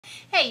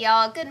Hey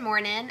y'all, good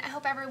morning. I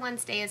hope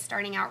everyone's day is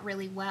starting out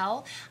really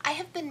well. I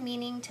have been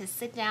meaning to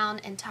sit down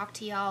and talk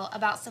to y'all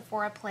about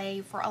Sephora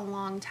Play for a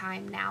long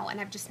time now, and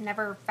I've just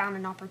never found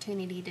an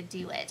opportunity to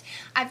do it.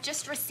 I've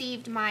just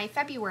received my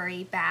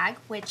February bag,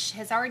 which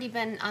has already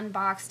been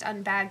unboxed,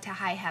 unbagged to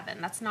high heaven.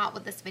 That's not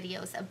what this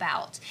video is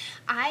about.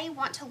 I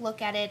want to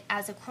look at it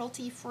as a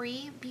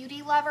cruelty-free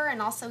beauty lover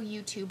and also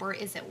YouTuber.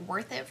 Is it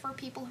worth it for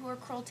people who are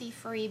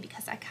cruelty-free?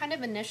 Because I kind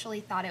of initially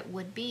thought it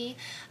would be.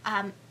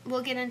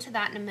 We'll get into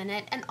that in a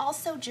minute. And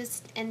also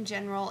just in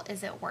general,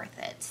 is it worth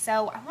it?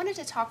 So I wanted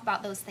to talk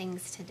about those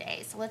things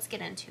today. So let's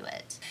get into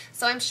it.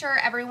 So I'm sure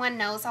everyone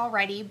knows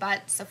already,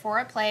 but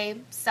Sephora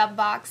Play sub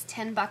box,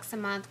 $10 a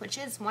month, which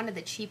is one of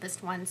the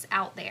cheapest ones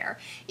out there.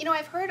 You know,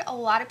 I've heard a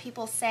lot of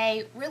people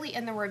say, really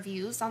in the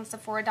reviews on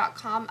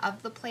Sephora.com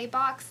of the Play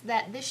box,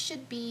 that this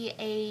should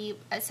be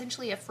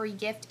essentially a free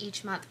gift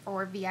each month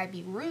for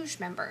VIB Rouge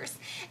members.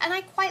 And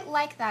I quite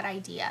like that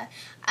idea.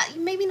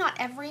 Maybe not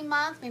every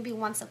month, maybe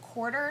once a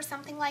quarter or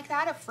something like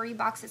that, a free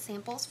box of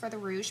samples for the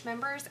Rouge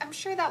members. I'm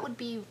sure that would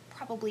be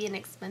probably an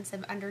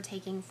expensive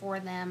undertaking for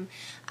them,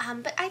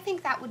 but I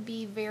think that would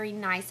be very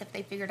nice if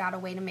they figured out a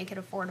way to make it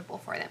affordable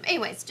for them.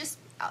 Anyways, just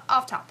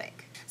off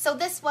topic. So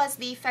this was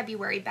the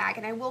February bag,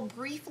 and I will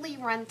briefly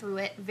run through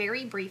it,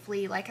 very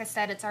briefly. Like I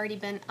said, it's already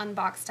been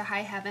unboxed to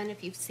high heaven.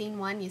 If you've seen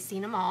one, you've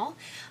seen them all.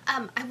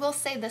 I will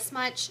say this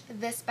much,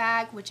 this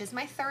bag, which is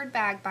my third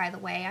bag, by the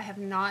way, I have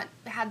not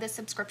had this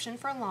subscription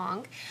for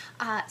long,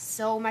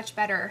 so much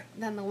better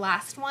than the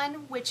last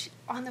one, which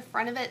on the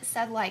front of it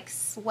said like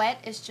sweat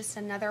is just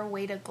another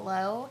way to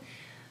glow.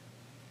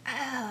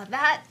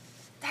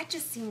 That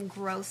just seemed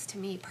gross to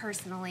me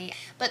personally.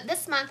 But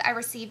this month I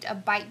received a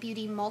Bite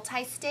Beauty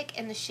multi-stick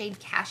in the shade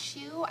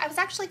Cashew. I was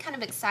actually kind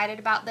of excited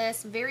about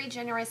this. Very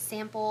generous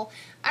sample.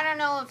 I don't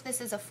know if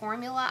this is a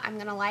formula I'm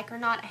gonna like or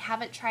not. I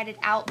haven't tried it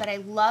out, but I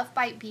love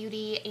Bite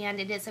Beauty and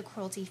it is a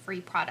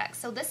cruelty-free product.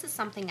 So this is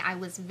something I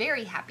was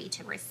very happy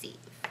to receive.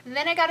 And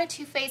then I got a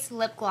Too Faced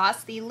lip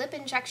gloss, the Lip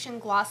Injection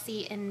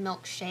Glossy in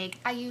Milkshake.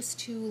 I used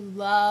to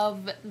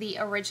love the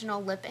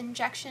original lip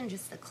injection,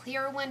 just the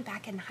clear one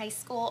back in high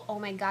school. Oh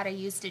my god, I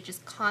used it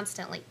just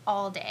constantly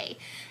all day.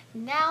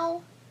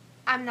 Now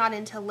I'm not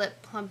into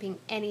lip plumping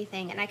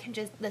anything, and I can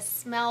just, the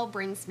smell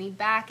brings me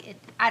back.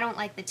 I don't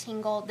like the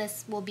tingle.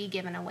 This will be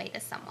given away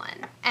to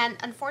someone. And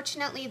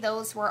unfortunately,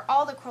 those were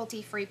all the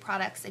cruelty-free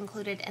products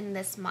included in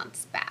this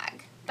month's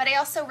bag. But I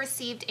also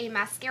received a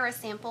mascara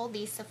sample,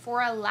 the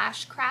Sephora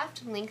Lash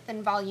Craft Length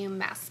and Volume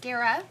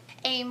Mascara,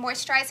 a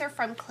moisturizer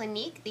from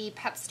Clinique, the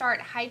Pep Start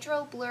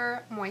Hydro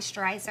Blur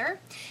Moisturizer,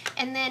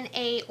 and then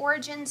a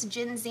Origins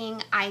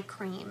Ginseng Eye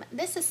Cream.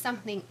 This is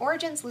something,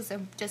 Origins was a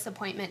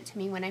disappointment to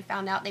me when I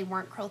found out they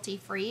weren't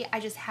cruelty-free.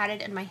 I just had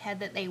it in my head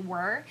that they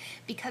were,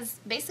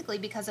 basically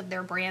because of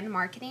their brand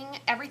marketing.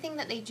 Everything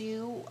that they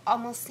do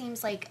almost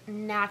seems like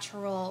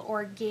natural,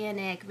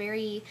 organic,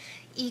 very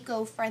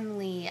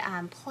eco-friendly,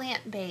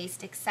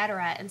 plant-based,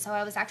 etc. And so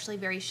I was actually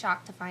very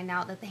shocked to find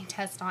out that they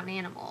test on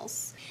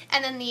animals.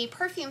 And then the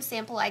perfume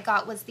sample I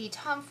got was the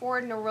Tom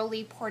Ford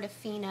Neroli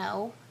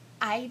Portofino.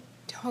 I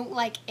don't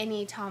like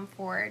any Tom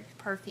Ford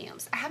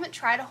perfumes. I haven't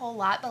tried a whole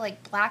lot, but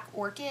like Black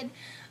Orchid,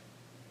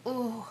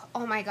 ooh,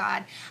 oh my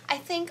god. I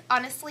think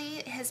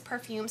honestly his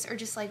perfumes are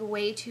just like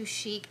way too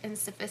chic and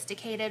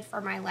sophisticated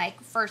for my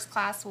like first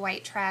class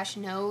white trash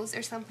nose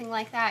or something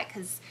like that,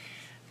 because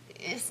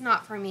it's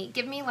not for me.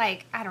 Give me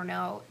like, I don't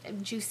know,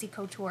 Juicy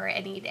Couture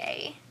any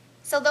day.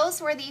 So those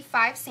were the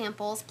 5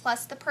 samples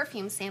plus the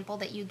perfume sample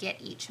that you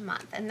get each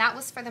month, and that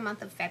was for the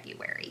month of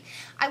February.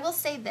 I will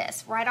say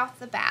this right off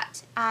the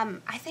bat,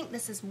 I think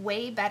this is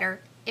way better.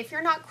 If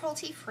you're not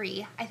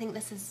cruelty-free, I think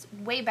this is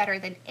way better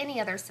than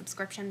any other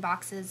subscription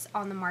boxes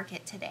on the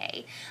market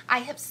today. I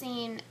have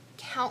seen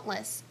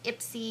countless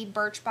Ipsy,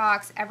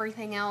 Birchbox,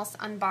 everything else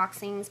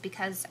unboxings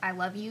because I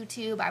love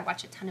YouTube. I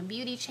watch a ton of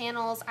beauty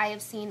channels. I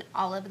have seen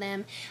all of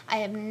them. I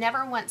have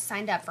never once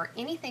signed up for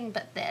anything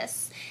but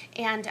this,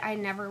 and I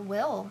never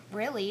will,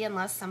 really,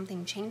 unless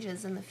something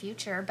changes in the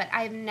future, but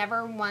I've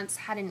never once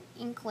had an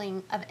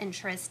inkling of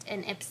interest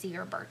in Ipsy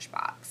or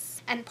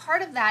Birchbox. And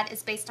part of that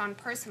is based on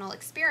personal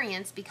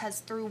experience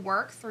because through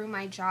work, through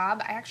my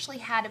job, I actually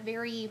had a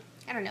very,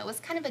 I don't know, it was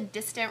kind of a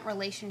distant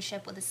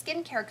relationship with a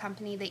skincare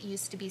company that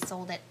used to be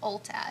sold at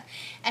Ulta.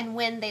 And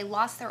when they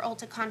lost their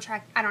Ulta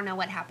contract, I don't know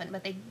what happened,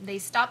 but they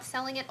stopped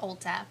selling at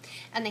Ulta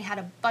and they had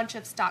a bunch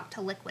of stock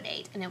to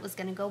liquidate and it was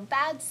going to go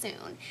bad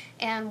soon.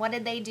 And what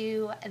did they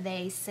do?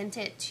 They sent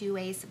it to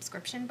a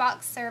subscription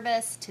box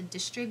service to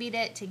distribute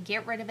it, to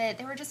get rid of it.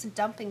 They were just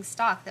dumping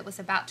stock that was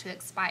about to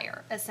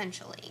expire,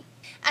 essentially.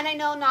 And I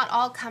know not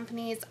all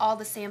companies, all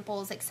the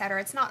samples, etc.,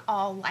 it's not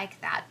all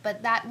like that,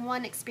 but that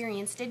one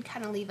experience did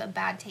kind of leave a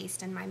bad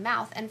taste in my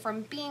mouth. And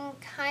from being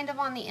kind of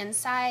on the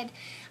inside,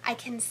 I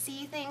can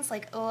see things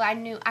like, oh, I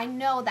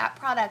know that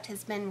product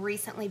has been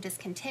recently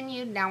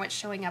discontinued. Now it's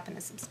showing up in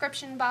a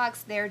subscription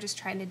box. They're just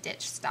trying to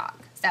ditch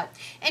stock. So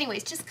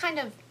anyways, just kind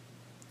of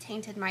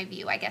tainted my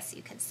view, I guess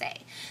you could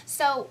say.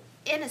 So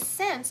in a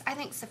sense, I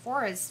think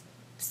Sephora's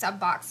sub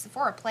box,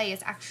 Sephora Play,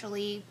 is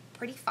actually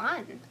pretty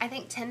fun. I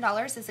think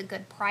 $10 is a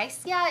good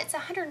price. Yeah, it's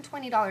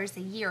 $120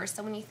 a year,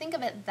 so when you think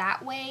of it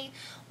that way,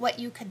 what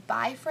you could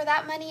buy for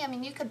that money, I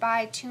mean, you could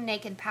buy 2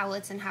 naked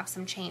palettes and have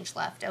some change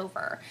left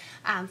over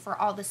for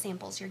all the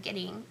samples you're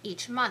getting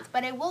each month.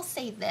 But I will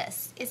say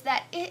this, is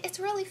that it's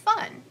really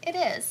fun. It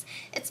is.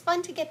 It's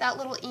fun to get that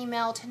little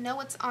email, to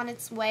know it's on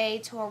its way,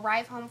 to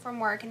arrive home from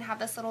work and have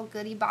this little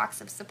goodie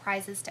box of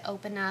surprises to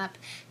open up,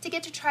 to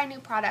get to try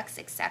new products,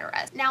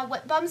 etc. Now,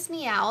 what bums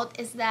me out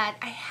is that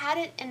I had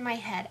it in my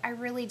head, I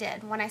really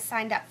did, when I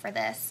signed up for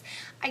this.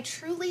 I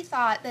truly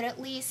thought that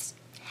at least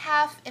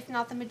half, if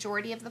not the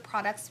majority of the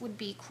products would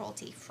be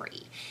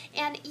cruelty-free.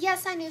 And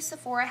yes, I knew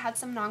Sephora had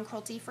some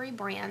non-cruelty-free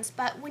brands,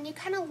 but when you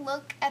kind of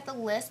look at the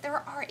list, there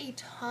are a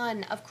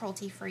ton of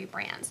cruelty-free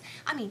brands.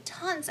 I mean,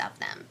 tons of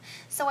them.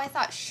 So I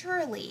thought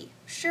surely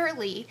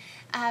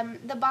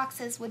the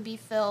boxes would be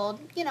filled,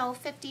 you know,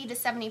 50 to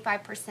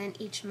 75%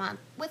 each month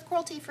with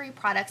cruelty-free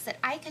products that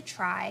I could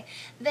try.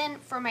 Then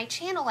for my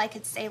channel, I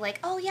could say like,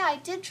 oh yeah, I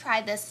did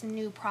try this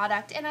new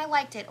product and I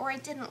liked it, or I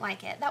didn't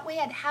like it. That way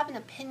I'd have an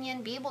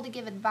opinion, be able to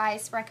give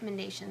advice,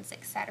 recommendations,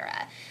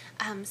 etc.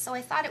 So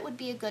I thought it would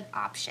be a good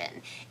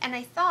option. And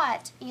I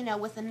thought, you know,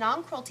 with the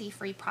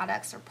non-cruelty-free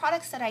products or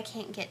products that I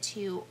can't get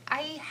to,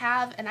 I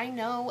have and I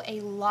know a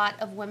lot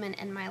of women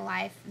in my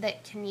life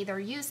that can either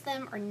use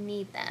them or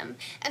need them.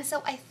 And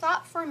so I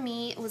thought for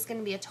me it was going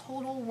to be a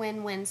total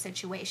win-win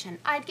situation.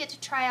 I'd get to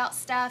try out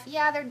stuff.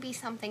 Yeah, there'd be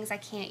some things I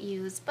can't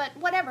use, but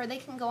whatever, they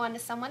can go on to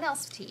someone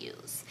else to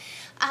use.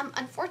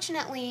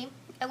 Unfortunately,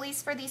 at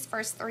least for these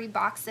first 3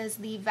 boxes,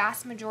 the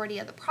vast majority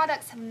of the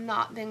products have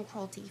not been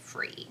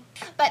cruelty-free.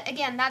 But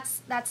again,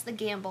 that's the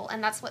gamble,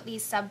 and that's what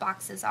these sub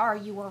boxes are.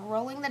 You are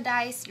rolling the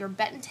dice, you're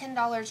betting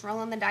 $10,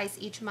 rolling the dice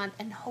each month,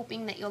 and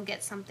hoping that you'll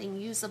get something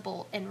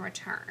usable in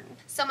return.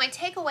 So my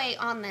takeaway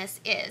on this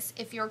is,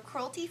 if you're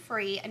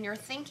cruelty-free and you're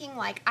thinking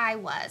like I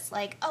was,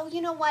 like, oh,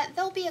 you know what,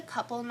 there'll be a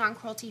couple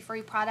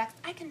non-cruelty-free products,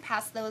 I can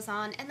pass those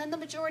on, and then the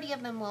majority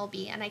of them will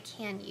be, and I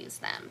can use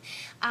them.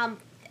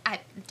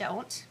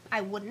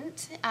 I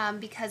wouldn't,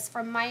 because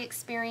from my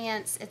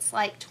experience, it's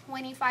like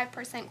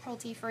 25%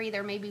 cruelty-free.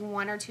 There may be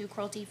 1 or 2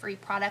 cruelty-free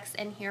products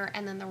in here,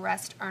 and then the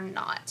rest are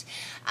not.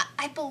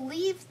 I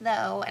believe,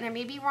 though, and I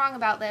may be wrong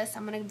about this,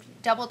 I'm going to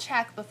double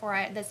check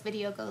before this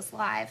video goes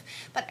live,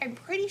 but I'm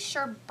pretty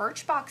sure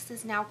Birchbox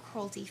is now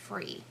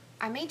cruelty-free.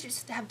 I may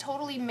just have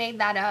totally made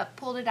that up,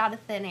 pulled it out of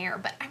thin air,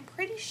 but I'm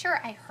pretty sure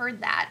I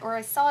heard that, or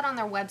I saw it on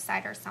their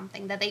website or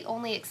something, that they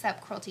only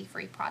accept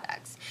cruelty-free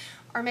products.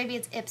 Or maybe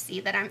it's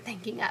Ipsy that I'm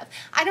thinking of.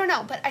 I don't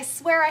know, but I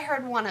swear I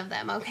heard one of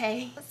them,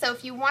 okay? So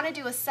if you want to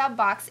do a sub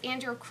box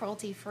and you're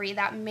cruelty-free,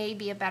 that may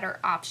be a better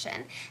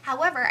option.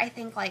 However, I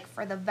think like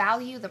for the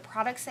value, the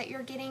products that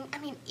you're getting, I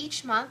mean,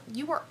 each month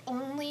you are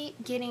only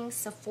getting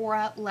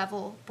Sephora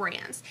level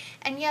brands.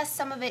 And yes,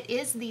 some of it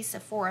is the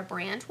Sephora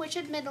brand, which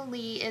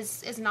admittedly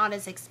is not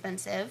as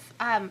expensive,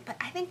 but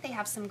I think they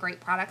have some great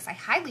products. I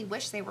highly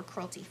wish they were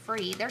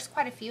cruelty-free. There's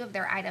quite a few of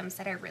their items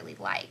that I really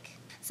like.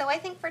 So I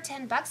think for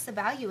 $10, the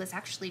value is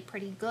actually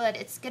pretty good.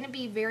 It's going to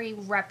be very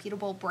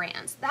reputable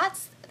brands.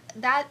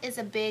 That is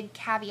a big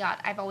caveat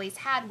I've always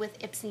had with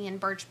Ipsy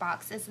and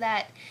Birchbox, is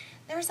that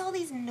there's all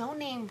these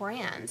no-name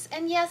brands.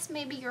 And yes,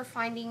 maybe you're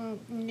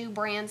finding new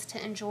brands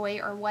to enjoy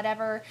or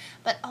whatever,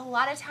 but a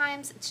lot of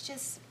times it's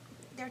just,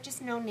 they're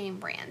just no-name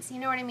brands, you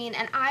know what I mean?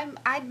 And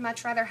I'd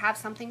much rather have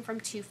something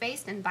from Too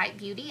Faced and Bite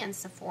Beauty and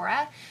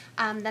Sephora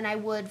than I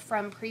would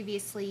from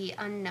previously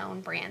unknown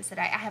brands that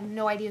I have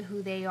no idea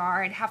who they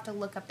are. I'd have to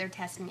look up their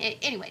testing.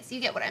 Anyways, you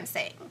get what I'm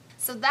saying.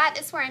 So that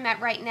is where I'm at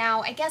right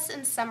now. I guess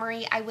in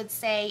summary, I would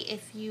say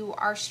if you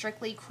are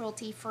strictly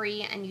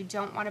cruelty-free and you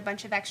don't want a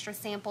bunch of extra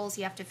samples,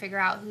 you have to figure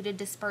out who to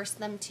disperse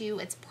them to.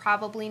 It's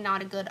probably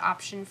not a good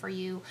option for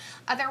you.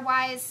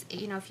 Otherwise,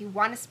 you know, if you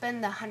want to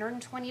spend the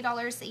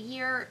 $120 a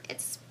year,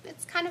 it's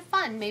kind of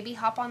fun. Maybe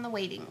hop on the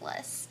waiting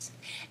list.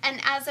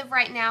 And as of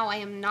right now, I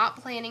am not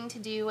planning to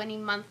do any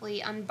monthly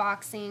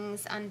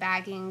unboxings,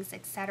 unbaggings,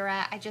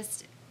 etc.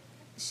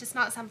 It's just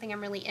not something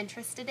I'm really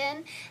interested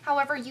in.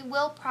 However, you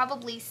will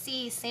probably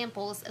see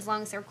samples, as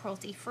long as they're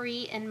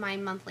cruelty-free, in my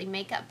monthly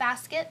makeup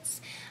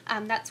baskets.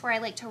 That's where I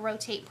like to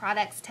rotate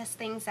products, test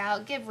things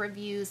out, give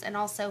reviews, and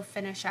also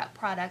finish up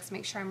products,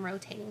 make sure I'm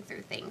rotating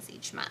through things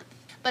each month.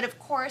 But of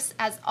course,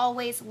 as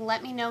always,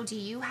 let me know, do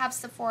you have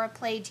Sephora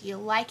Play? Do you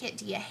like it?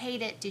 Do you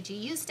hate it? Did you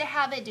used to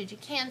have it? Did you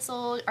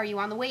cancel? Are you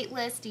on the wait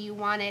list? Do you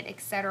want it?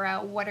 Etc.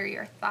 What are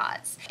your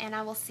thoughts? And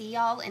I will see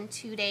y'all in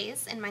 2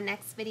 days in my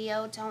next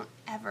video. Don't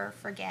ever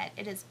forget,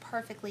 it is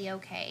perfectly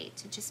okay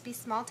to just be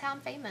small town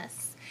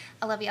famous.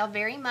 I love y'all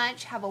very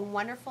much. Have a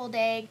wonderful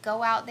day.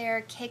 Go out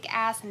there, kick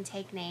ass, and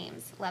take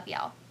names. Love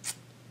y'all.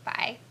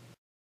 Bye.